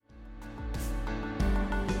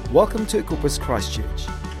Welcome to Equippers Christchurch.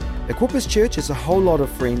 Equippers Church is a whole lot of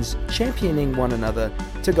friends championing one another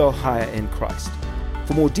to go higher in Christ.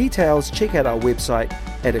 For more details, check out our website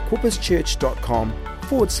at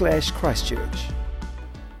equipperschurch.com/Christchurch.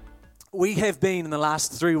 We have been in the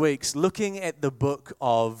last 3 weeks looking at the book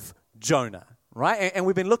of Jonah, right? And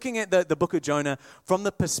we've been looking at the book of Jonah from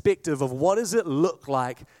the perspective of what does it look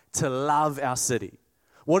like to love our city?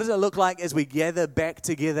 What does it look like as we gather back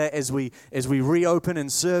together, as we reopen in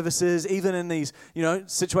services, even in these,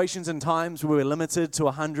 situations and times where we're limited to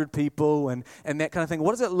 100 people and that kind of thing?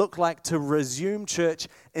 What does it look like to resume church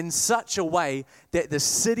in such a way that the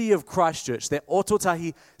city of Christchurch, that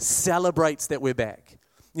Ototahi, celebrates that we're back?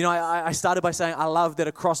 I started by saying I love that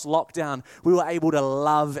across lockdown, we were able to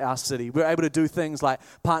love our city. We were able to do things like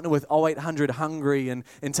partner with 0800 Hungry and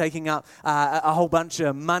taking up a whole bunch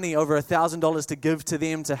of money, over $1,000 to give to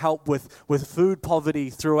them to help with food poverty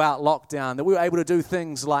throughout lockdown. That we were able to do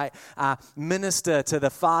things like minister to the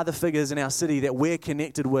father figures in our city that we're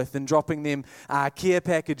connected with and dropping them care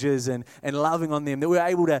packages and loving on them. That we were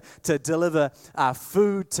able to deliver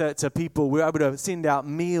food to people. We were able to send out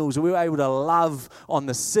meals. We were able to love on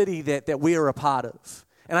the city that we are a part of.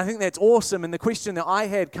 And I think that's awesome. And the question that I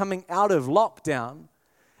had coming out of lockdown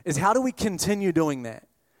is, how do we continue doing that?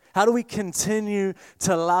 How do we continue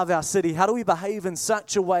to love our city? How do we behave in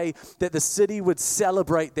such a way that the city would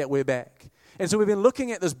celebrate that we're back? And so we've been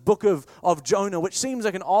looking at this book of Jonah, which seems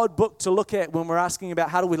like an odd book to look at when we're asking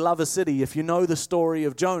about how do we love a city if you know the story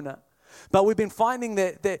of Jonah. But we've been finding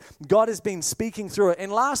that God has been speaking through it.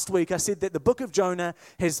 And last week I said that the book of Jonah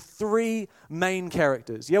has three main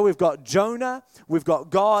characters. Yeah, we've got Jonah, we've got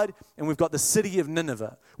God, and we've got the city of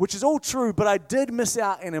Nineveh, which is all true, but I did miss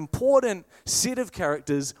out an important set of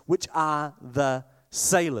characters, which are the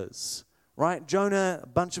sailors, right? Jonah, a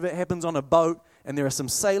bunch of it happens on a boat, and there are some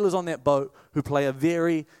sailors on that boat who play a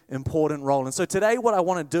very important role. And so today what I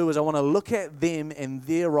want to do is I want to look at them and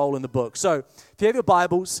their role in the book. So if you have your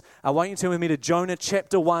Bibles, I want you to turn with me to Jonah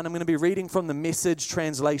chapter 1. I'm going to be reading from the Message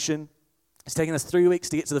translation. It's taken us 3 weeks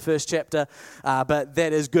to get to the first chapter, but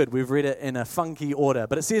that is good. We've read it in a funky order.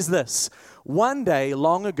 But it says this: "One day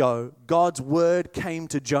long ago, God's word came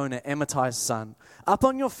to Jonah, Amittai's son. Up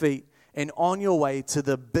on your feet and on your way to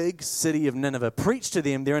the big city of Nineveh. Preach to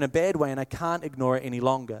them. They're in a bad way and I can't ignore it any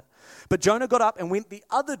longer." But Jonah got up and went the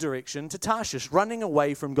other direction to Tarshish, running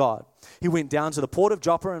away from God. He went down to the port of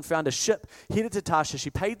Joppa and found a ship headed to Tarshish. He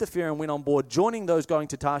paid the fare and went on board, joining those going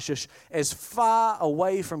to Tarshish as far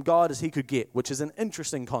away from God as he could get, which is an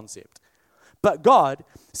interesting concept. But God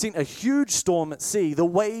sent a huge storm at sea, the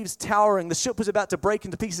waves towering. The ship was about to break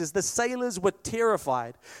into pieces. The sailors were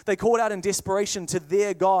terrified. They called out in desperation to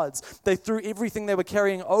their gods. They threw everything they were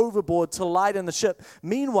carrying overboard to lighten the ship.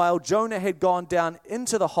 Meanwhile, Jonah had gone down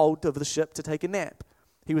into the hold of the ship to take a nap.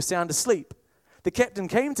 He was sound asleep. The captain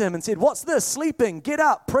came to him and said, "What's this? Sleeping? Get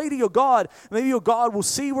up, pray to your God. Maybe your God will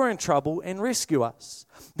see we're in trouble and rescue us."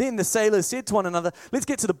 Then the sailors said to one another, "Let's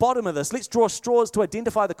get to the bottom of this. Let's draw straws to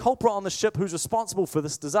identify the culprit on the ship who's responsible for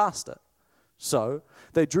this disaster." So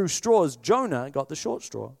they drew straws. Jonah got the short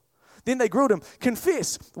straw. Then they grilled him,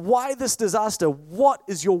 "Confess, why this disaster? What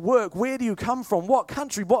is your work? Where do you come from? What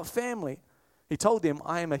country? What family?" He told them,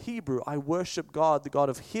 "I am a Hebrew. I worship God, the God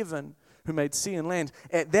of heaven, who made sea and land."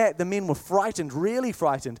 At that, the men were frightened, really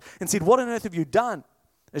frightened, and said, "What on earth have you done?"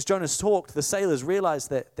 As Jonah talked, the sailors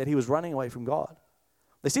realized that he was running away from God.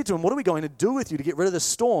 They said to him, "What are we going to do with you to get rid of the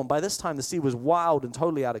storm?" By this time, the sea was wild and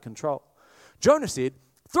totally out of control. Jonah said,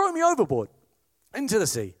 "Throw me overboard into the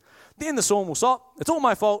sea. Then the storm will stop. It's all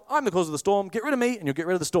my fault. I'm the cause of the storm. Get rid of me and you'll get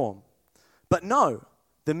rid of the storm." But no,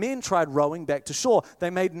 the men tried rowing back to shore.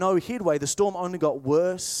 They made no headway. The storm only got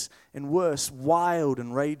worse and worse, wild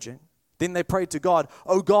and raging. Then they prayed to God,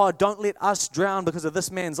 "Oh God, don't let us drown because of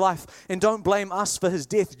this man's life, and don't blame us for his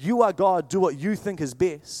death. You are God. Do what you think is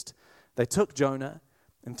best." They took Jonah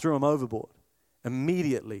and threw him overboard.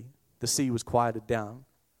 Immediately, the sea was quieted down.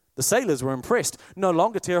 The sailors were impressed, no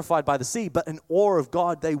longer terrified by the sea, but in awe of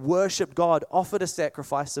God. They worshipped God, offered a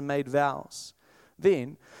sacrifice, and made vows.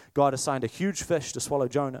 Then God assigned a huge fish to swallow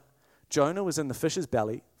Jonah. Jonah was in the fish's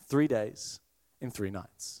belly 3 days and 3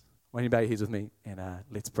 nights. Why don't you bow your heads with me and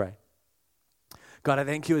let's pray. God, I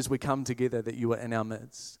thank you as we come together that you are in our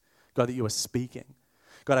midst. God, that you are speaking.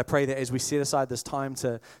 God, I pray that as we set aside this time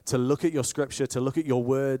to look at your scripture, to look at your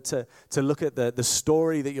word, to look at the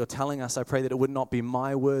story that you're telling us, I pray that it would not be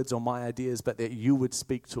my words or my ideas, but that you would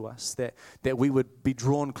speak to us, that we would be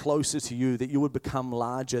drawn closer to you, that you would become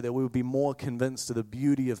larger, that we would be more convinced of the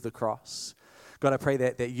beauty of the cross. God, I pray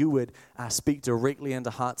that you would speak directly into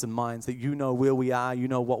hearts and minds, that you know where we are, you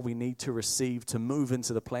know what we need to receive to move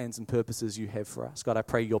into the plans and purposes you have for us. God, I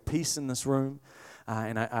pray your peace in this room,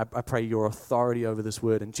 and I pray your authority over this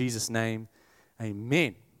word. In Jesus' name,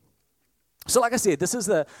 amen. So like I said, this is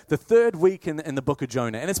the third week in the book of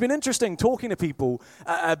Jonah, and it's been interesting talking to people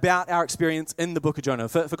about our experience in the book of Jonah.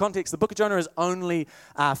 For context, the book of Jonah is only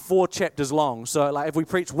 4 chapters long, so like if we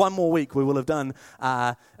preach one more week, we will have done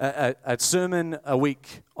a sermon a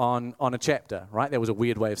week on a chapter, right? That was a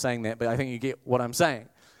weird way of saying that, but I think you get what I'm saying.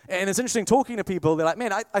 And it's interesting talking to people. They're like,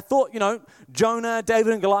 man, I thought, Jonah,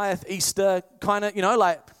 David and Goliath, Easter, kind of,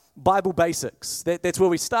 like Bible basics. That's where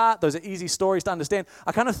we start. Those are easy stories to understand.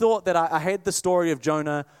 I kind of thought that I had the story of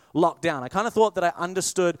Jonah locked down. I kind of thought that I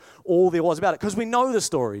understood all there was about it, because we know the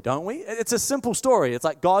story, don't we? It's a simple story. It's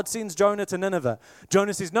like God sends Jonah to Nineveh.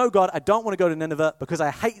 Jonah says, no, God, I don't want to go to Nineveh because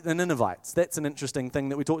I hate the Ninevites. That's an interesting thing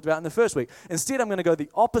that we talked about in the first week. Instead, I'm going to go the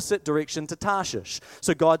opposite direction to Tarshish.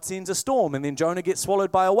 So God sends a storm, and then Jonah gets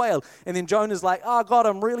swallowed by a whale. And then Jonah's like, oh, God,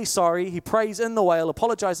 I'm really sorry. He prays in the whale,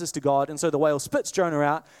 apologizes to God, and so the whale spits Jonah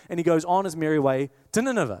out, and he goes on his merry way to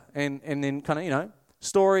Nineveh. And then kind of,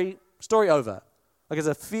 story over. Like, it's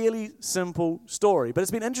a fairly simple story. But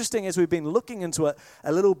it's been interesting as we've been looking into it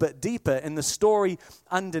a little bit deeper. In the story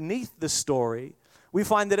underneath the story, we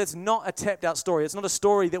find that it's not a tapped out story. It's not a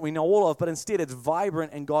story that we know all of, but instead it's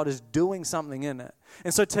vibrant and God is doing something in it.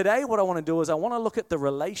 And so today what I want to do is I want to look at the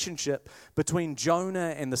relationship between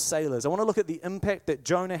Jonah and the sailors. I want to look at the impact that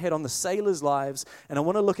Jonah had on the sailors' lives, and I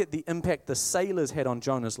want to look at the impact the sailors had on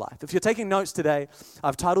Jonah's life. If you're taking notes today,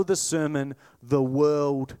 I've titled this sermon, The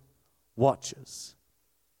World Watches.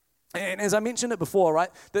 And as I mentioned it before, right,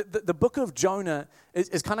 the book of Jonah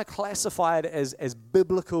is kind of classified as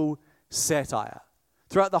biblical satire.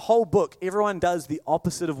 Throughout the whole book, everyone does the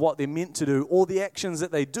opposite of what they're meant to do. All the actions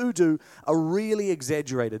that they do are really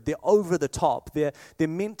exaggerated. They're over the top. They're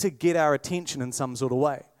meant to get our attention in some sort of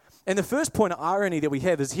way. And the first point of irony that we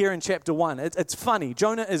have is here in chapter 1. It's funny.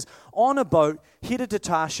 Jonah is on a boat headed to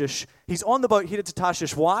Tarshish. He's on the boat headed to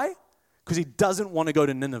Tarshish. Why? Because he doesn't want to go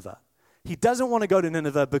to Nineveh. He doesn't want to go to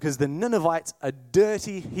Nineveh because the Ninevites are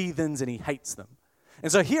dirty heathens and he hates them.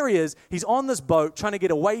 And so here he is. He's on this boat trying to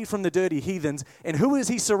get away from the dirty heathens. And who is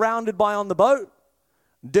he surrounded by on the boat?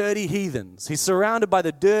 Dirty heathens. He's surrounded by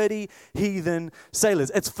the dirty heathen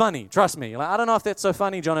sailors. It's funny, trust me. I don't know if that's so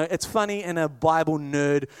funny, Jono. It's funny in a Bible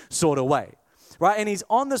nerd sort of way. Right? And he's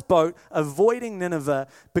on this boat avoiding Nineveh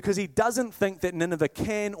because he doesn't think that Nineveh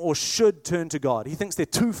can or should turn to God. He thinks they're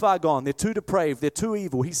too far gone, they're too depraved, they're too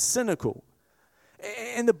evil. He's cynical.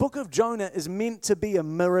 And the book of Jonah is meant to be a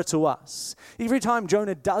mirror to us. Every time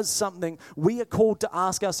Jonah does something, we are called to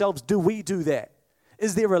ask ourselves, do we do that?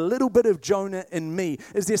 Is there a little bit of Jonah in me?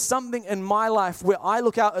 Is there something in my life where I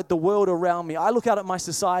look out at the world around me, I look out at my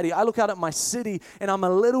society, I look out at my city, and I'm a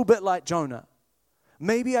little bit like Jonah?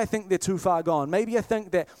 Maybe I think they're too far gone. Maybe I think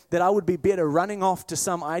that I would be better running off to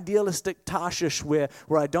some idealistic Tarshish where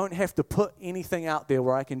I don't have to put anything out there,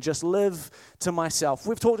 where I can just live to myself.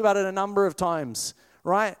 We've talked about it a number of times,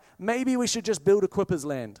 right? Maybe we should just build Equippers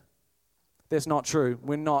Land. That's not true.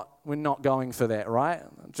 We're not going for that, right?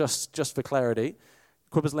 Just for clarity,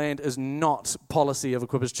 Equippers Land is not policy of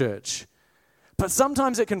Equippers Church. But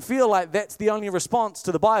sometimes it can feel like that's the only response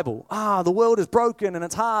to the Bible. The world is broken and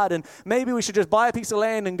it's hard, and maybe we should just buy a piece of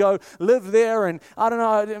land and go live there, and I don't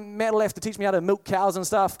know, Matt will have to teach me how to milk cows and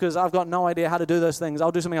stuff because I've got no idea how to do those things.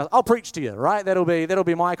 I'll do something else. I'll preach to you, right? That'll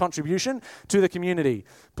be my contribution to the community.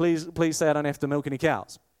 Please say I don't have to milk any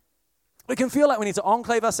cows. It can feel like we need to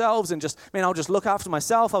enclave ourselves and I'll just look after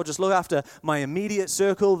myself. I'll just look after my immediate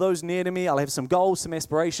circle, those near to me. I'll have some goals, some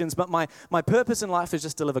aspirations. But my purpose in life is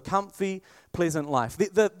just to live a comfy, pleasant life.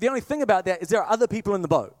 The only thing about that is there are other people in the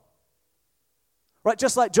boat. Right?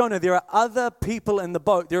 Just like Jonah, there are other people in the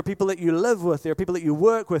boat. There are people that you live with. There are people that you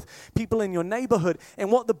work with, people in your neighborhood. And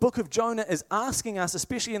what the book of Jonah is asking us,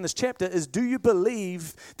 especially in this chapter, is do you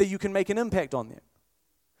believe that you can make an impact on them?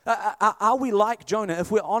 Are we like Jonah? If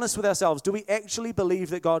we're honest with ourselves, do we actually believe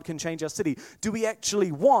that God can change our city? Do we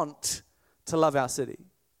actually want to love our city?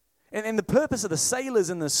 And the purpose of the sailors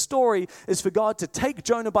in this story is for God to take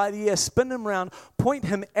Jonah by the ear, spin him around, point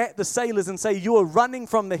him at the sailors and say, you are running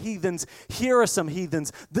from the heathens. Here are some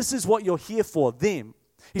heathens. This is what you're here for, them.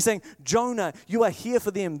 He's saying, Jonah, you are here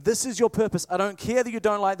for them. This is your purpose. I don't care that you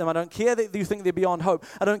don't like them. I don't care that you think they're beyond hope.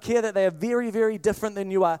 I don't care that they are very, very different than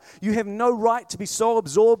you are. You have no right to be so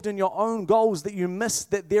absorbed in your own goals that you miss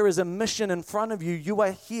that there is a mission in front of you. You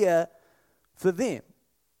are here for them.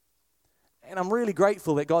 And I'm really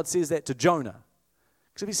grateful that God says that to Jonah,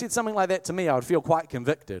 Because if he said something like that to me, I would feel quite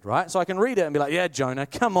convicted, right? So I can read it and be like, yeah, Jonah,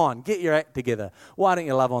 come on, get your act together. Why don't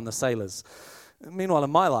you love on the sailors? Meanwhile,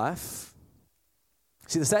 in my life,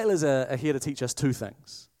 see, the sailors are here to teach us two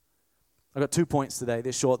things. I've got 2 points today.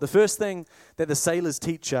 They're short. The first thing that the sailors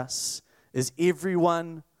teach us is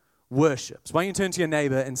everyone worships. Why don't you turn to your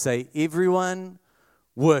neighbor and say, everyone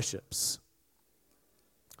worships.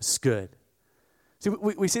 It's good. See,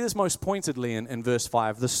 we see this most pointedly in verse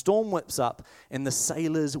 5. The storm whips up, and the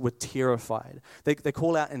sailors were terrified. They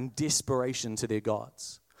call out in desperation to their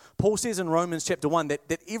gods. Paul says in Romans chapter 1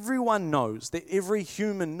 that everyone knows, that every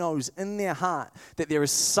human knows in their heart that there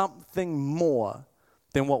is something more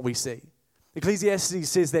than what we see. Ecclesiastes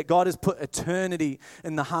says that God has put eternity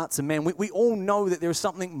in the hearts of man. We all know that there is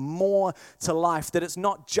something more to life, that it's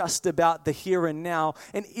not just about the here and now,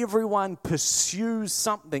 and everyone pursues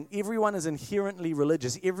something. Everyone is inherently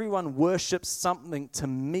religious. Everyone worships something to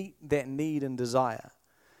meet that need and desire.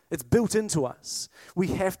 It's built into us. We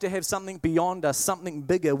have to have something beyond us, something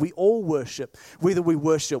bigger. We all worship, whether we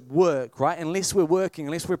worship work, right? Unless we're working,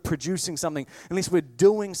 unless we're producing something, unless we're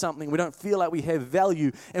doing something, we don't feel like we have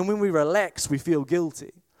value. And when we relax, we feel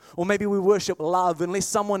guilty. Or maybe we worship love unless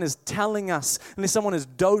someone is telling us, unless someone is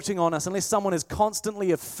doting on us, unless someone is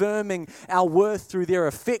constantly affirming our worth through their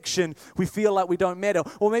affection, we feel like we don't matter.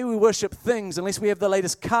 Or maybe we worship things unless we have the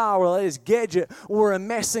latest car or the latest gadget, or we're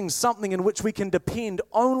amassing something in which we can depend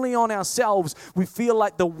only on ourselves. We feel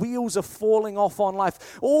like the wheels are falling off on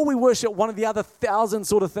life. Or we worship one of the other 1,000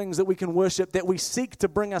 sort of things that we can worship that we seek to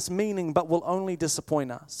bring us meaning but will only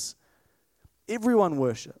disappoint us. Everyone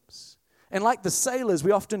worships. And like the sailors,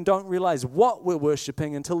 we often don't realize what we're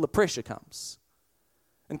worshiping until the pressure comes,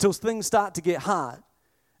 until things start to get hard,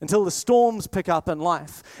 until the storms pick up in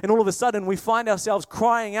life. And all of a sudden, we find ourselves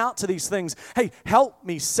crying out to these things, hey, help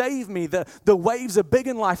me, save me. The waves are big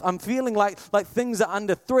in life. I'm feeling like things are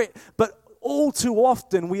under threat. But all too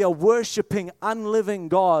often, we are worshiping unliving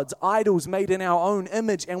gods, idols made in our own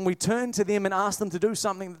image, and we turn to them and ask them to do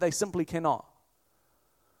something that they simply cannot.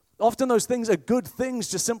 Often those things are good things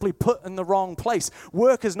just simply put in the wrong place.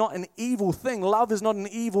 Work is not an evil thing. Love is not an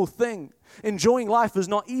evil thing. Enjoying life is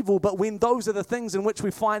not evil, but when those are the things in which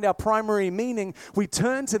we find our primary meaning, we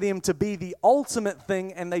turn to them to be the ultimate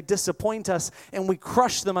thing and they disappoint us and we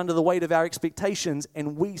crush them under the weight of our expectations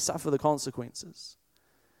and we suffer the consequences.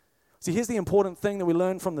 See, here's the important thing that we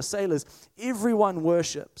learn from the sailors. Everyone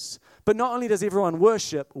worships. But not only does everyone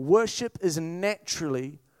worship, worship is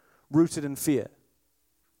naturally rooted in fear.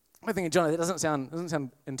 I think, John, that doesn't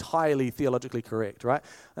sound entirely theologically correct, right?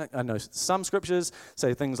 I know some scriptures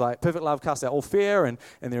say things like perfect love casts out all fear and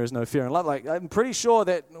there is no fear in love. Like, I'm pretty sure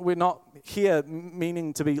that we're not here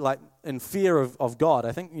meaning to be like in fear of God.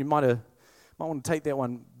 I think you might want to take that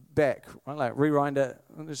one back, right? Like rewind it.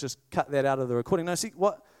 Let's just cut that out of the recording. No, see,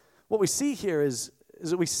 what we see here is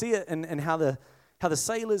that we see it in how the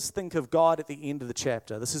sailors think of God at the end of the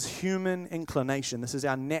chapter. This is human inclination. This is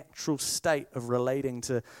our natural state of relating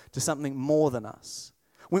to something more than us.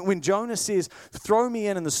 When Jonah says, throw me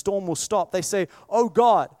in and the storm will stop, they say, oh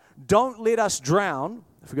God, don't let us drown.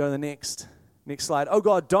 If we go to the next slide. Oh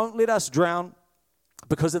God, don't let us drown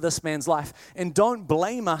because of this man's life. And don't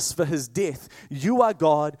blame us for his death. You are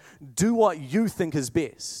God. Do what you think is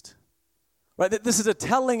best. Right? This is a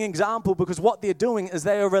telling example because what they're doing is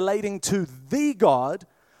they are relating to the God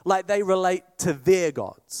like they relate to their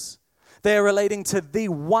gods. They are relating to the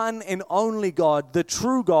one and only God, the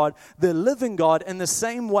true God, the living God, in the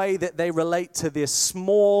same way that they relate to their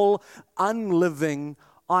small, unliving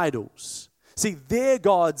idols. See, their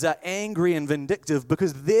gods are angry and vindictive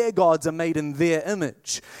because their gods are made in their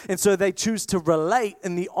image. And so they choose to relate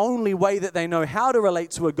in the only way that they know how to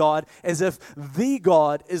relate to a God, as if the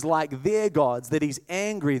God is like their gods, that he's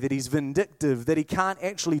angry, that he's vindictive, that he can't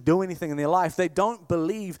actually do anything in their life. They don't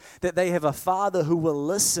believe that they have a Father who will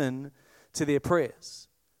listen to their prayers.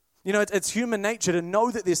 You know, it's human nature to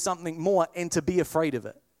know that there's something more and to be afraid of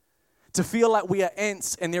it. To feel like we are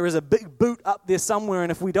ants and there is a big boot up there somewhere,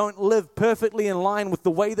 and if we don't live perfectly in line with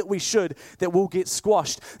the way that we should, that we'll get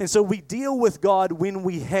squashed. And so we deal with God when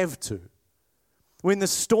we have to. When the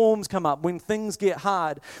storms come up, when things get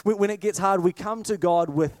hard, when it gets hard, we come to God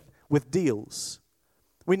with deals.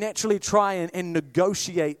 We naturally try and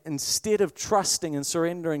negotiate instead of trusting and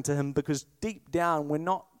surrendering to him because deep down we're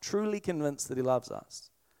not truly convinced that he loves us.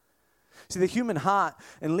 See, the human heart,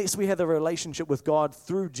 unless we have a relationship with God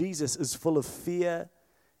through Jesus, is full of fear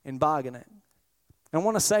and bargaining. And I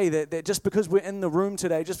want to say that just because we're in the room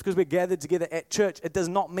today, just because we're gathered together at church, it does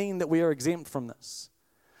not mean that we are exempt from this.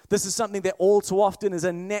 This is something that all too often is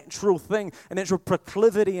a natural thing, a natural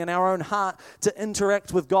proclivity in our own heart to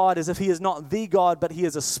interact with God as if He is not the God, but He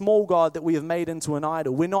is a small God that we have made into an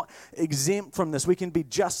idol. We're not exempt from this. We can be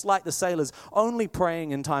just like the sailors, only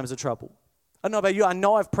praying in times of trouble. I don't know about you, I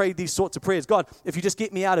know I've prayed these sorts of prayers. God, if you just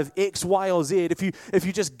get me out of X, Y, or Z, if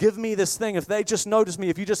you just give me this thing, if they just notice me,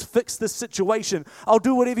 if you just fix this situation, I'll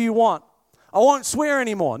do whatever you want. I won't swear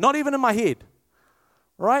anymore, not even in my head.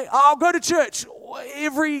 Right? I'll go to church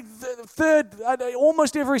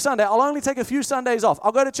almost every Sunday. I'll only take a few Sundays off.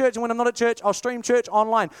 I'll go to church, and when I'm not at church, I'll stream church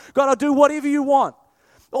online. God, I'll do whatever you want.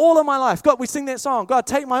 All of my life. God, we sing that song. God,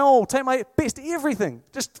 take my all, take my best, everything.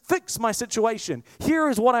 Just fix my situation. Here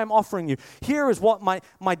is what I'm offering you. Here is what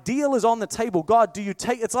my deal is on the table. God, do you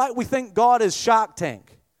take... It's like we think God is Shark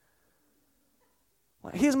Tank.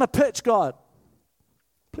 Like, here's my pitch, God.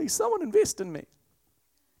 Please, someone invest in me.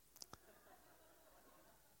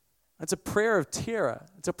 It's a prayer of terror.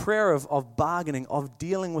 It's a prayer of bargaining, of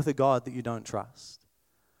dealing with a God that you don't trust.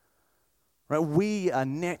 Right? We are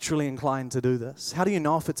naturally inclined to do this. How do you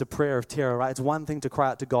know if it's a prayer of terror, right? It's one thing to cry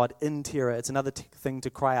out to God in terror. It's another thing to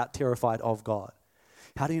cry out terrified of God.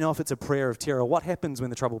 How do you know if it's a prayer of terror? What happens when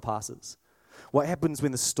the trouble passes? What happens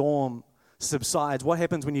when the storm subsides? What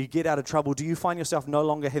happens when you get out of trouble? Do you find yourself no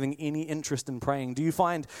longer having any interest in praying? Do you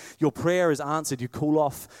find your prayer is answered? You cool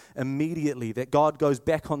off immediately, that God goes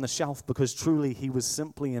back on the shelf because truly He was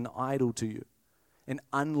simply an idol to you, an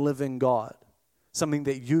unliving God, something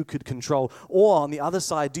that you could control? Or on the other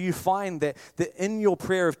side, do you find that in your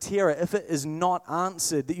prayer of terror, if it is not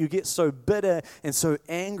answered, that you get so bitter and so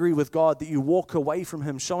angry with God that you walk away from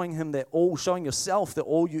Him, showing yourself that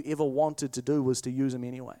all you ever wanted to do was to use Him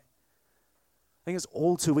anyway? I think it's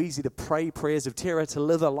all too easy to pray prayers of terror, to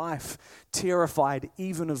live a life terrified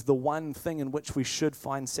even of the one thing in which we should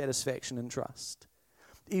find satisfaction and trust.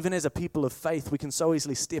 Even as a people of faith, we can so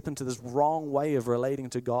easily step into this wrong way of relating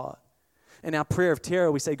to God. In our prayer of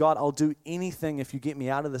terror, we say, God, I'll do anything if you get me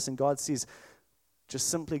out of this. And God says, just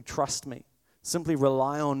simply trust me. Simply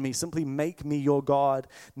rely on me. Simply make me your God.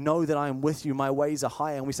 Know that I am with you. My ways are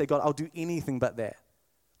higher. And we say, God, I'll do anything but that.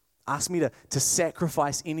 Ask me to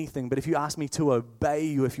sacrifice anything. But if you ask me to obey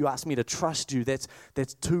you, if you ask me to trust you, that's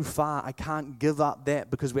too far. I can't give up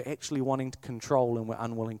that because we're actually wanting to control and we're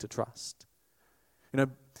unwilling to trust. You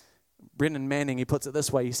know, Brendan Manning, he puts it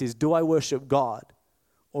this way. He says, do I worship God?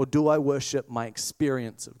 Or do I worship my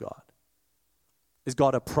experience of God? Is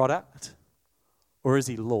God a product or is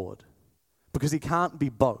He Lord? Because He can't be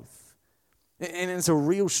both. And it's a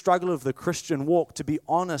real struggle of the Christian walk to be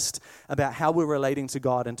honest about how we're relating to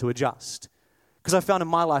God and to adjust. Because I found in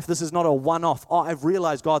my life, this is not a one-off. Oh, I've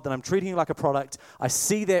realized, God, that I'm treating you like a product. I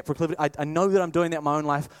see that proclivity. I know that I'm doing that in my own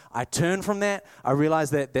life. I turn from that. I realize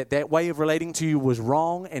that way of relating to you was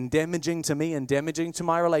wrong and damaging to me and damaging to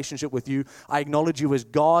my relationship with you. I acknowledge you as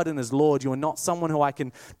God and as Lord. You are not someone who I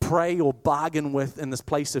can pray or bargain with in this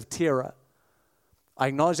place of terror. I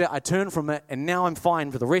acknowledge that. I turn from it, and now I'm fine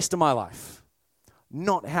for the rest of my life.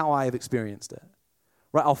 Not how I have experienced it.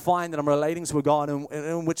 Right, I'll find that I'm relating to a God in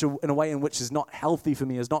a way in which is not healthy for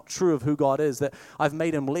me, is not true of who God is, that I've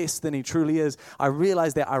made Him less than He truly is. I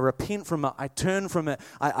realize that. I repent from it. I turn from it.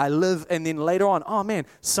 I live, and then later on, oh man,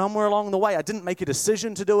 somewhere along the way, I didn't make a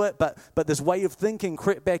decision to do it, but this way of thinking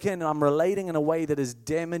crept back in, and I'm relating in a way that is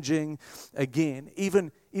damaging again,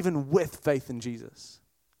 even with faith in Jesus.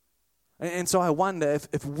 And so I wonder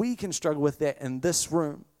if we can struggle with that in this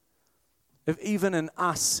room. If even in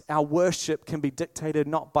us, our worship can be dictated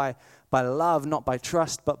not by love, not by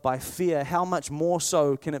trust, but by fear, how much more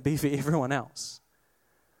so can it be for everyone else?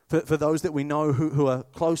 For those that we know who are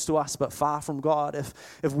close to us but far from God,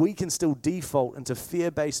 if we can still default into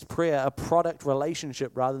fear-based prayer, a product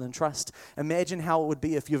relationship rather than trust, imagine how it would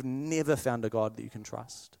be if you've never found a God that you can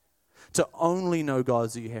trust. To only know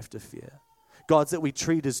gods that you have to fear. Gods that we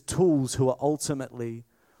treat as tools who are ultimately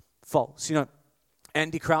false. You know,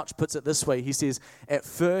 Andy Crouch puts it this way. He says, at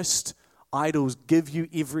first, idols give you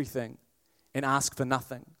everything and ask for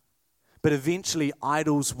nothing. But eventually,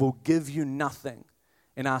 idols will give you nothing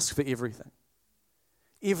and ask for everything.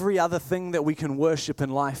 Every other thing that we can worship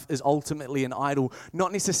in life is ultimately an idol.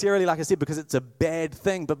 Not necessarily, like I said, because it's a bad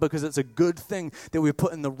thing, but because it's a good thing that we've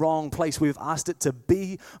put in the wrong place. We've asked it to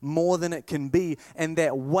be more than it can be, and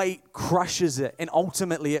that weight crushes it, and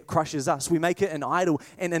ultimately it crushes us. We make it an idol,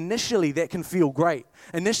 and initially that can feel great.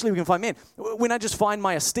 Initially we can find, man, when I just find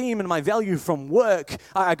my esteem and my value from work,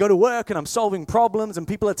 I go to work and I'm solving problems, and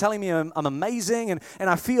people are telling me I'm amazing, and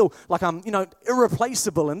I feel like I'm,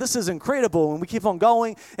 irreplaceable, and this is incredible, and we keep on going.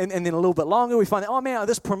 going. And then a little bit longer, we find that, oh man,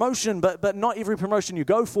 this promotion, but not every promotion you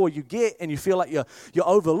go for, you get, and you feel like you're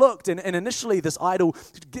overlooked. And initially, this idol,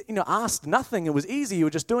 asked nothing. It was easy. You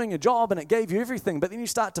were just doing a job, and it gave you everything. But then you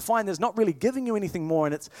start to find there's not really giving you anything more,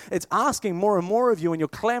 and it's asking more and more of you, and you're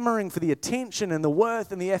clamoring for the attention and the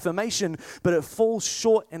worth and the affirmation, but it falls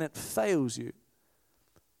short and it fails you.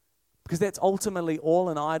 Because that's ultimately all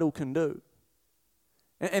an idol can do.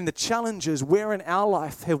 And the challenge is, where in our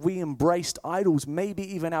life have we embraced idols? Maybe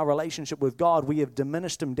even our relationship with God, we have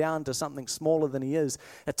diminished him down to something smaller than he is,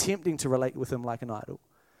 attempting to relate with him like an idol.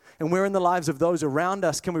 And where in the lives of those around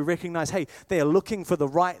us can we recognize, hey, they are looking for the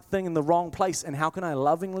right thing in the wrong place, and how can I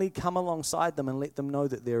lovingly come alongside them and let them know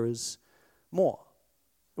that there is more?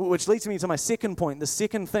 Which leads me to my second point, the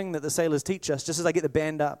second thing that the sailors teach us, just as I get the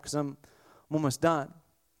band up, because I'm almost done,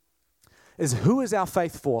 is who is our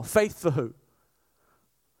faith for? Faith for who?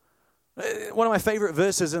 One of my favorite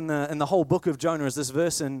verses in the whole book of Jonah is this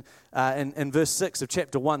verse in verse 6 of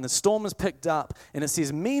chapter 1. The storm is picked up, and it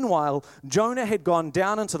says, meanwhile, Jonah had gone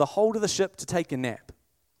down into the hold of the ship to take a nap.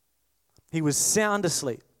 He was sound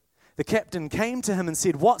asleep. The captain came to him and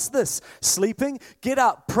said, what's this? Sleeping? Get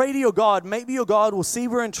up, pray to your God. Maybe your God will see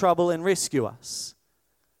we're in trouble and rescue us.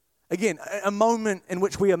 Again, a moment in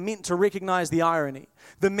which we are meant to recognize the irony.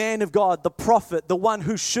 The man of God, the prophet, the one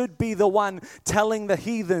who should be the one telling the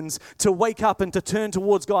heathens to wake up and to turn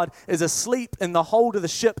towards God, is asleep in the hold of the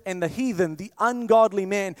ship, and the heathen, the ungodly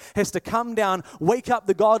man, has to come down, wake up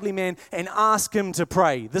the godly man, and ask him to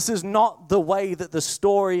pray. This is not the way that the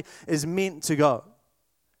story is meant to go.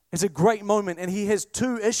 It's a great moment, and he has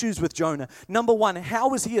two issues with Jonah. Number one,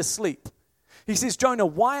 how is he asleep? He says, Jonah,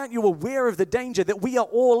 why aren't you aware of the danger that we are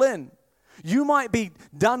all in? You might be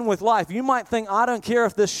done with life. You might think, I don't care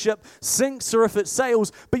if this ship sinks or if it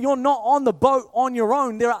sails, but you're not on the boat on your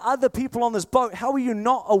own. There are other people on this boat. How are you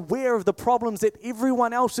not aware of the problems that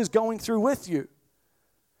everyone else is going through with you?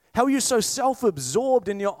 How are you so self-absorbed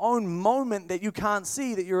in your own moment that you can't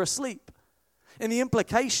see that you're asleep? And the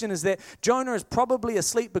implication is that Jonah is probably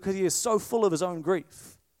asleep because he is so full of his own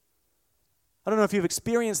grief. I don't know if you've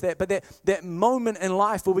experienced that, but that moment in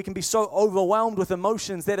life where we can be so overwhelmed with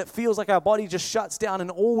emotions that it feels like our body just shuts down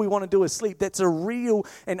and all we want to do is sleep. That's a real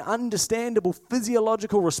and understandable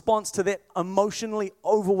physiological response to that emotionally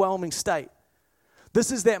overwhelming state.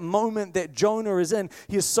 This is that moment that Jonah is in.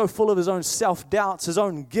 He is so full of his own self-doubts, his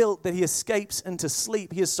own guilt, that he escapes into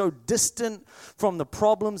sleep. He is so distant from the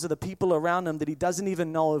problems of the people around him that he doesn't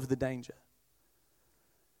even know of the danger.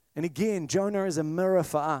 And again, Jonah is a mirror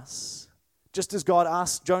for us. Just as God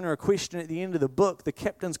asked Jonah a question at the end of the book, the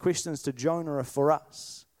captain's questions to Jonah are for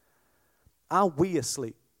us. Are we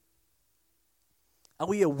asleep? Are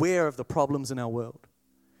we aware of the problems in our world?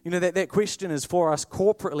 You know, that question is for us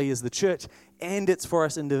corporately as the church, and it's for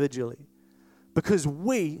us individually. Because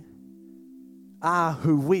we are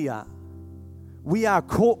who we are. We are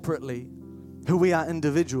corporately who we are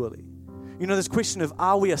individually. You know, this question of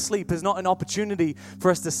are we asleep is not an opportunity for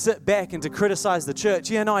us to sit back and to criticize the church.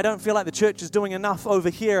 Yeah, no, I don't feel like the church is doing enough over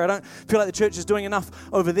here. I don't feel like the church is doing enough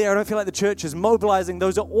over there. I don't feel like the church is mobilizing.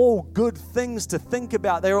 Those are all good things to think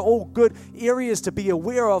about. They are all good areas to be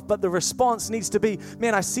aware of, but the response needs to be,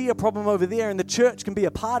 man, I see a problem over there, and the church can be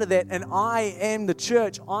a part of that, and I am the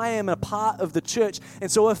church. I am a part of the church. And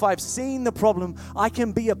so if I've seen the problem, I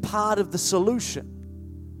can be a part of the solution.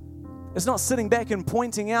 It's not sitting back and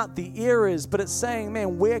pointing out the errors, but it's saying,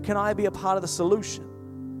 man, where can I be a part of the solution?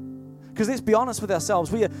 Because let's be honest with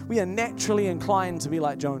ourselves. We are naturally inclined to be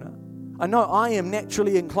like Jonah. I know I am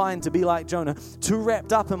naturally inclined to be like Jonah, too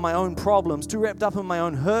wrapped up in my own problems, too wrapped up in my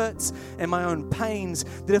own hurts and my own pains,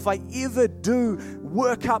 that if I ever do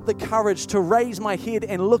work up the courage to raise my head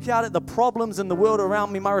and look out at the problems in the world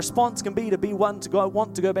around me, my response can be want to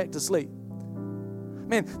go back to sleep.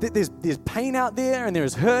 Man, there's pain out there and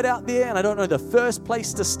there's hurt out there, and I don't know the first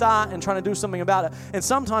place to start and trying to do something about it. And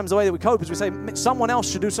sometimes the way that we cope is we say, someone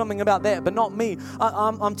else should do something about that, but not me.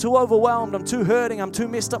 I'm too overwhelmed. I'm too hurting. I'm too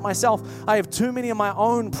messed up myself. I have too many of my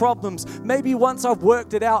own problems. Maybe once I've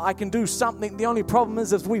worked it out, I can do something. The only problem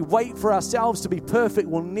is if we wait for ourselves to be perfect,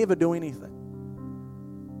 we'll never do anything.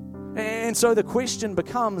 And so the question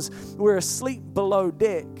becomes, we're asleep below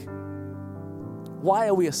deck. Why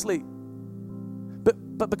are we asleep?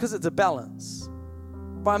 But because it's a balance.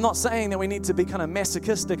 But I'm not saying that we need to be kind of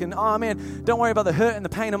masochistic and, oh man, don't worry about the hurt and the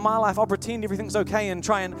pain in my life. I'll pretend everything's okay and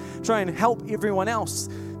try and help everyone else,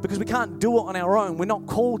 because we can't do it on our own. We're not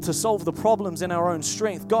called to solve the problems in our own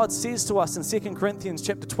strength. God says to us in 2 Corinthians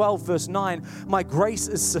chapter 12, verse 9, my grace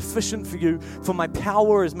is sufficient for you, for my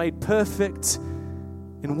power is made perfect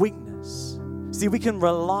in weakness. See, we can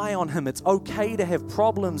rely on Him. It's okay to have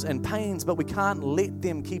problems and pains, but we can't let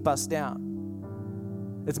them keep us down.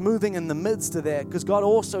 It's moving in the midst of that, because God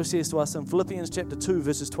also says to us in Philippians chapter 2,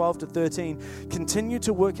 verses 12 to 13, continue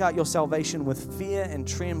to work out your salvation with fear and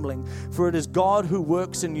trembling, for it is God who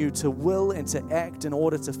works in you to will and to act in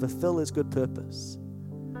order to fulfill His good purpose.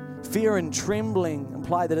 Fear and trembling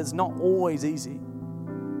imply that it's not always easy.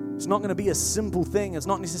 It's not going to be a simple thing. It's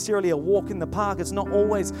not necessarily a walk in the park. It's not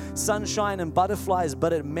always sunshine and butterflies,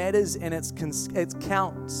 but it matters and it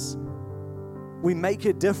counts. We make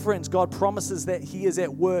a difference. God promises that He is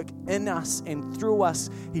at work in us and through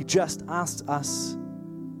us. He just asks us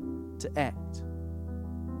to act.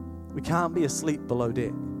 We can't be asleep below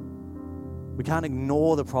deck. We can't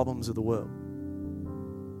ignore the problems of the world.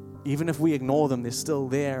 Even if we ignore them, they're still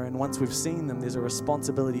there. And once we've seen them, there's a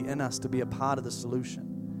responsibility in us to be a part of the solution.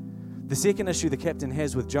 The second issue the captain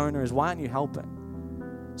has with Jonah is, why aren't you helping?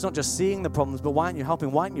 It's not just seeing the problems, but why aren't you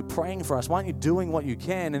helping? Why aren't you praying for us? Why aren't you doing what you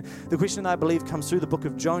can? And the question I believe comes through the book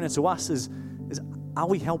of Jonah to us is are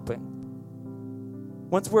we helping?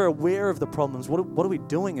 Once we're aware of the problems, what are we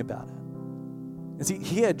doing about it? And see,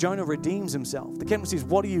 here Jonah redeems himself. The captain says,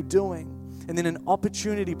 what are you doing? And then an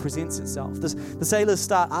opportunity presents itself. The sailors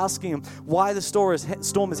start asking him why the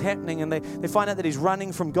storm is happening, and they find out that he's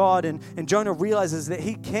running from God, and Jonah realizes that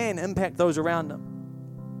he can impact those around him.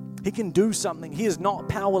 He can do something. He is not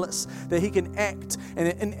powerless, that he can act, and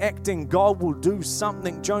in acting, God will do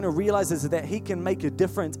something. Jonah realizes that he can make a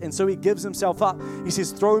difference, and so he gives himself up. He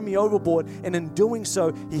says, throw me overboard, and in doing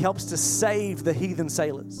so, he helps to save the heathen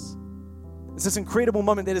sailors. It's this incredible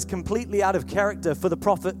moment that is completely out of character for the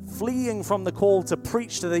prophet fleeing from the call to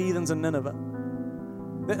preach to the heathens in Nineveh.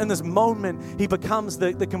 In this moment, he becomes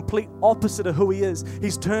the complete opposite of who he is.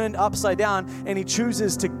 He's turned upside down, and he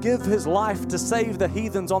chooses to give his life to save the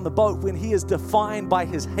heathens on the boat when he is defined by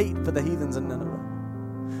his hate for the heathens in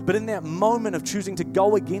Nineveh. But in that moment of choosing to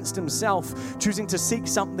go against himself, choosing to seek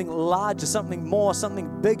something larger, something more,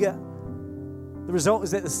 something bigger, the result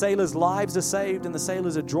is that the sailors' lives are saved and the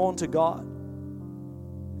sailors are drawn to God.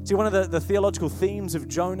 See, one of the theological themes of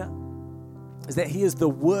Jonah is that he is the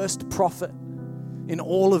worst prophet in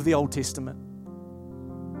all of the Old Testament.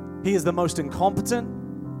 He is the most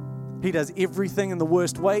incompetent. He does everything in the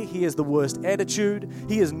worst way. He has the worst attitude.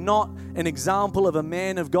 He is not an example of a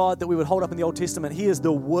man of God that we would hold up in the Old Testament. He is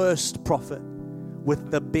the worst prophet with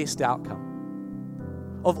the best outcome.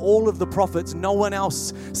 Of all of the prophets, no one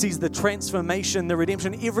else sees the transformation, the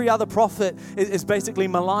redemption. Every other prophet is basically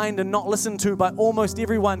maligned and not listened to by almost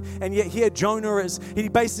everyone. And yet here Jonah he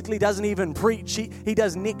basically doesn't even preach. He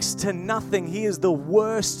does next to nothing. He is the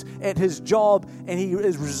worst at his job, and he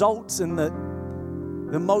results in the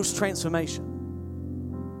most transformation.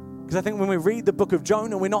 Because I think when we read the book of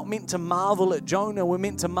Jonah, we're not meant to marvel at Jonah. We're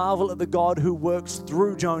meant to marvel at the God who works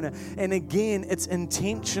through Jonah. And again, it's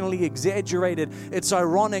intentionally exaggerated. It's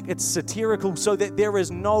ironic. It's satirical, so that there is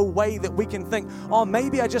no way that we can think, oh,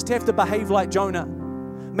 maybe I just have to behave like Jonah.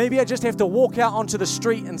 Maybe I just have to walk out onto the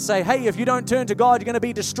street and say, hey, if you don't turn to God, you're going to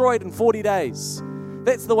be destroyed in 40 days.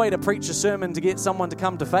 That's the way to preach a sermon to get someone to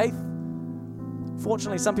come to faith.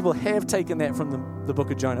 Fortunately, some people have taken that from the book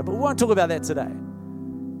of Jonah, but we won't talk about that today.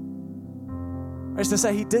 It's to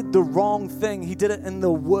say he did the wrong thing. He did it in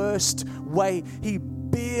the worst way. He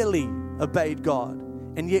barely obeyed God.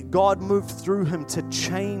 And yet God moved through him to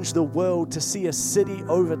change the world, to see a city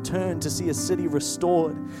overturned, to see a city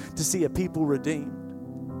restored, to see a people redeemed.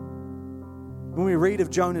 When we read of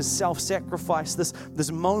Jonah's self-sacrifice,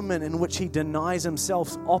 this moment in which he denies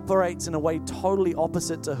himself, operates in a way totally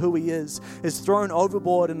opposite to who he is thrown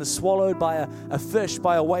overboard and is swallowed by a fish,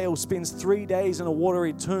 by a whale, spends 3 days in a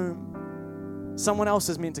watery tomb. Someone else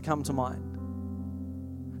is meant to come to mind.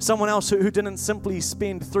 Someone else who didn't simply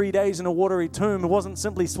spend 3 days in a watery tomb, who wasn't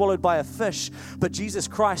simply swallowed by a fish, but Jesus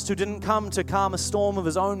Christ, who didn't come to calm a storm of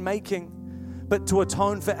his own making, but to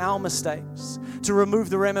atone for our mistakes, to remove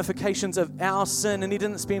the ramifications of our sin. And he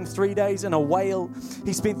didn't spend 3 days in a whale.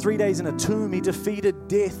 He spent 3 days in a tomb. He defeated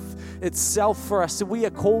death itself for us. So we are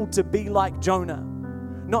called to be like Jonah,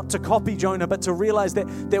 not to copy Jonah, but to realize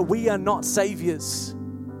that we are not saviors,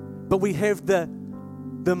 but we have the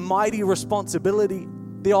mighty responsibility,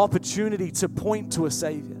 the opportunity to point to a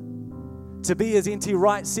Savior. To be, as N.T.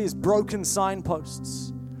 Wright says, broken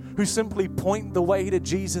signposts who simply point the way to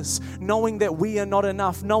Jesus, knowing that we are not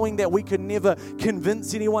enough, knowing that we could never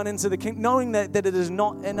convince anyone into the kingdom, knowing that it is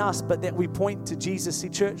not in us, but that we point to Jesus. See,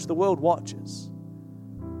 church, the world watches.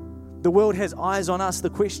 The world has eyes on us. The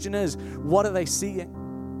question is, what are they seeing?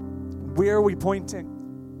 Where are we pointing?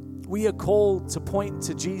 We are called to point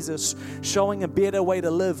to Jesus, showing a better way to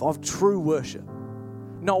live of true worship,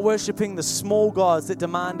 not worshiping the small gods that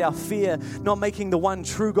demand our fear, not making the one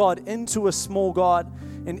true God into a small God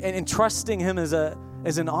and trusting Him as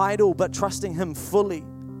an idol, but trusting Him fully,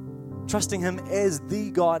 trusting Him as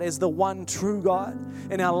the God, as the one true God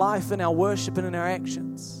in our life, in our worship, and in our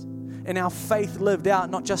actions, and our faith lived out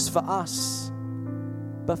not just for us,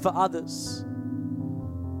 but for others.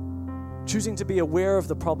 Choosing to be aware of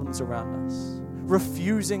the problems around us,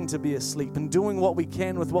 refusing to be asleep and doing what we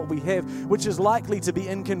can with what we have, which is likely to be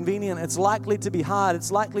inconvenient, it's likely to be hard,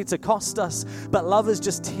 it's likely to cost us, but love is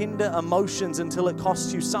just tender emotions until it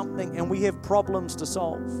costs you something and we have problems to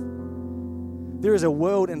solve. There is a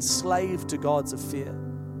world enslaved to gods of fear.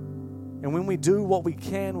 And when we do what we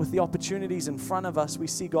can with the opportunities in front of us, we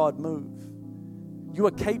see God move. You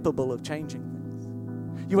are capable of changing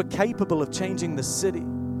things. You are capable of changing the city.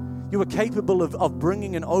 You are capable of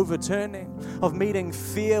bringing an overturning, of meeting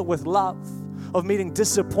fear with love, of meeting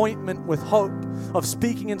disappointment with hope, of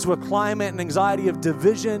speaking into a climate and anxiety of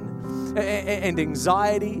division and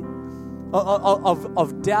anxiety,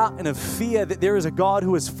 of doubt and of fear, that there is a God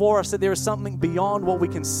who is for us, that there is something beyond what we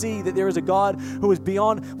can see, that there is a God who is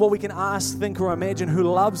beyond what we can ask, think, or imagine, who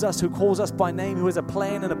loves us, who calls us by name, who has a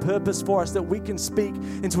plan and a purpose for us, that we can speak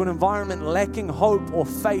into an environment lacking hope or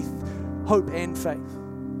faith, hope and faith.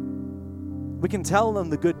 We can tell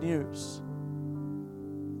them the good news.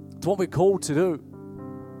 It's what we're called to do.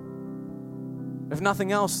 If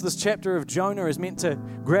nothing else, this chapter of Jonah is meant to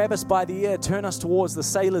grab us by the ear, turn us towards the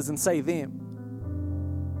sailors and say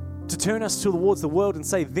them. To turn us towards the world and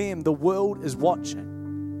say them. The world is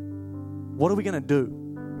watching. What are we going to do?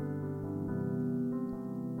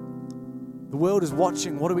 The world is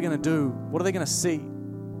watching. What are we going to do? What are they going to see?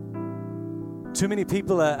 Too many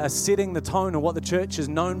people are setting the tone of what the church is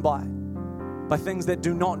known by things that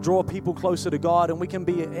do not draw people closer to God, and we can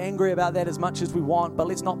be angry about that as much as we want, but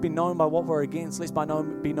let's not be known by what we're against. Let's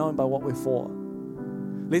be known by what we're for.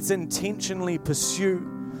 Let's intentionally pursue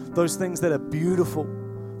those things that are beautiful,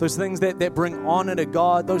 those things that bring honor to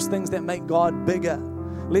God, those things that make God bigger.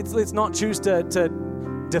 Let's not choose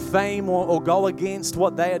to defame or go against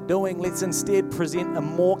what they are doing. Let's instead present a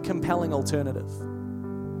more compelling alternative.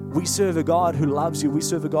 We serve a God who loves you. We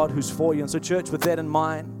serve a God who's for you. And so, church, with that in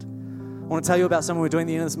mind, I want to tell you about something we're doing at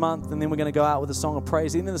the end of this month, and then we're going to go out with a song of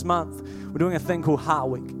praise. At the end of this month, we're doing a thing called Heart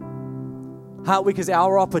Week. Heart Week is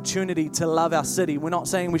our opportunity to love our city. We're not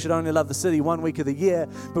saying we should only love the city 1 week of the year,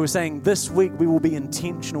 but we're saying this week we will be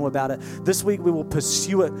intentional about it. This week we will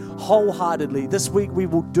pursue it wholeheartedly. This week we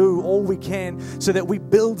will do all we can so that we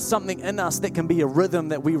build something in us that can be a rhythm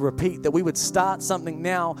that we repeat, that we would start something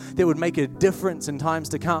now that would make a difference in times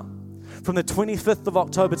to come. From the 25th of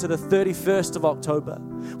October to the 31st of October,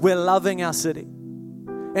 we're loving our city.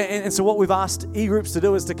 And so what we've asked e-groups to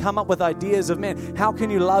do is to come up with ideas of, man, how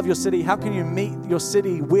can you love your city? How can you meet your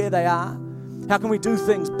city where they are? How can we do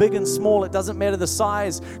things big and small? It doesn't matter the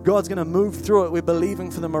size. God's going to move through it. We're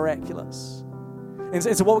believing for the miraculous. And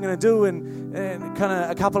so what we're going to do in kind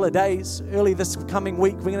of a couple of days, early this coming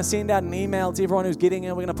week, we're going to send out an email to everyone who's getting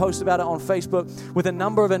it. We're going to post about it on Facebook with a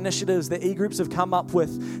number of initiatives that e-groups have come up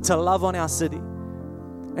with to love on our city.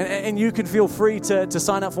 And you can feel free to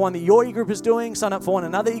sign up for one that your e-group is doing, sign up for one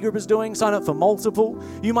another e-group is doing, sign up for multiple.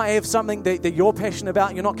 You might have something that you're passionate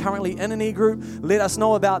about, you're not currently in an e-group. Let us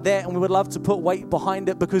know about that, and we would love to put weight behind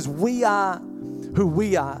it, because we are who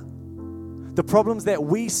we are. The problems that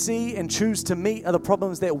we see and choose to meet are the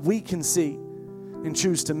problems that we can see and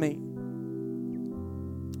choose to meet.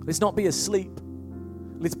 Let's not be asleep.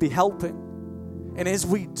 Let's be helping. And as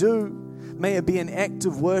we do, may it be an act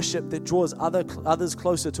of worship that draws others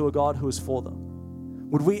closer to a God who is for them.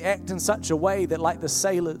 Would we act in such a way that, like the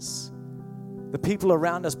sailors, the people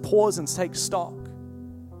around us pause and take stock,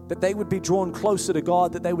 that they would be drawn closer to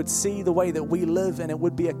God, that they would see the way that we live, and it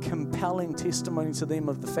would be a compelling testimony to them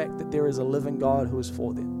of the fact that there is a living God who is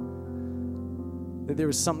for them, that there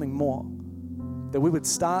is something more, that we would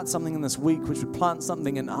start something in this week which would plant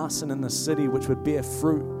something in us and in this city which would bear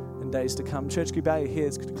fruit in days to come. Church, could you bow your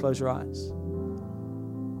heads, could you close your eyes?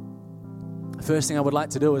 The first thing I would like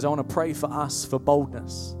to do is I want to pray for us for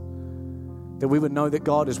boldness, that we would know that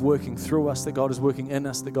God is working through us, that God is working in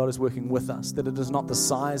us, that God is working with us, that it is not the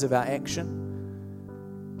size of our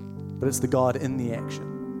action, but it's the God in the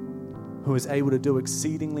action who is able to do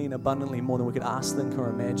exceedingly and abundantly more than we could ask, think, or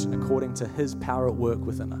imagine, according to His power at work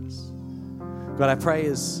within us. God, I pray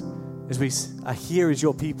as we are here as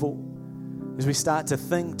your people, as we start to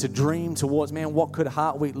think, to dream towards, man, what could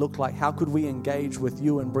Heart Week look like? How could we engage with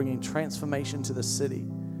you in bringing transformation to the city?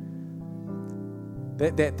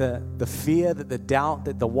 That the fear, that the doubt,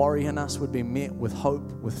 that the worry in us would be met with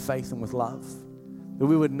hope, with faith, and with love. That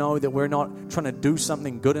we would know that we're not trying to do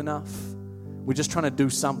something good enough. We're just trying to do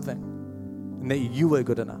something. And that you are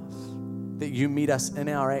good enough. That you meet us in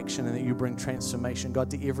our action and that you bring transformation. God,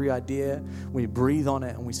 to every idea, we breathe on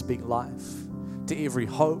it and we speak life. To every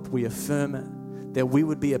hope, we affirm it. That we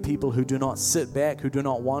would be a people who do not sit back, who do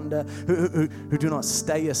not wander, who do not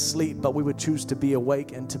stay asleep, but we would choose to be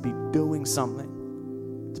awake and to be doing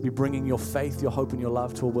something. To be bringing your faith, your hope, and your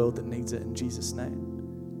love to a world that needs it in Jesus' name.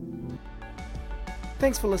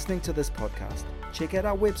 Thanks for listening to this podcast. Check out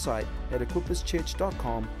our website at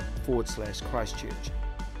equipperschurch.com/Christchurch.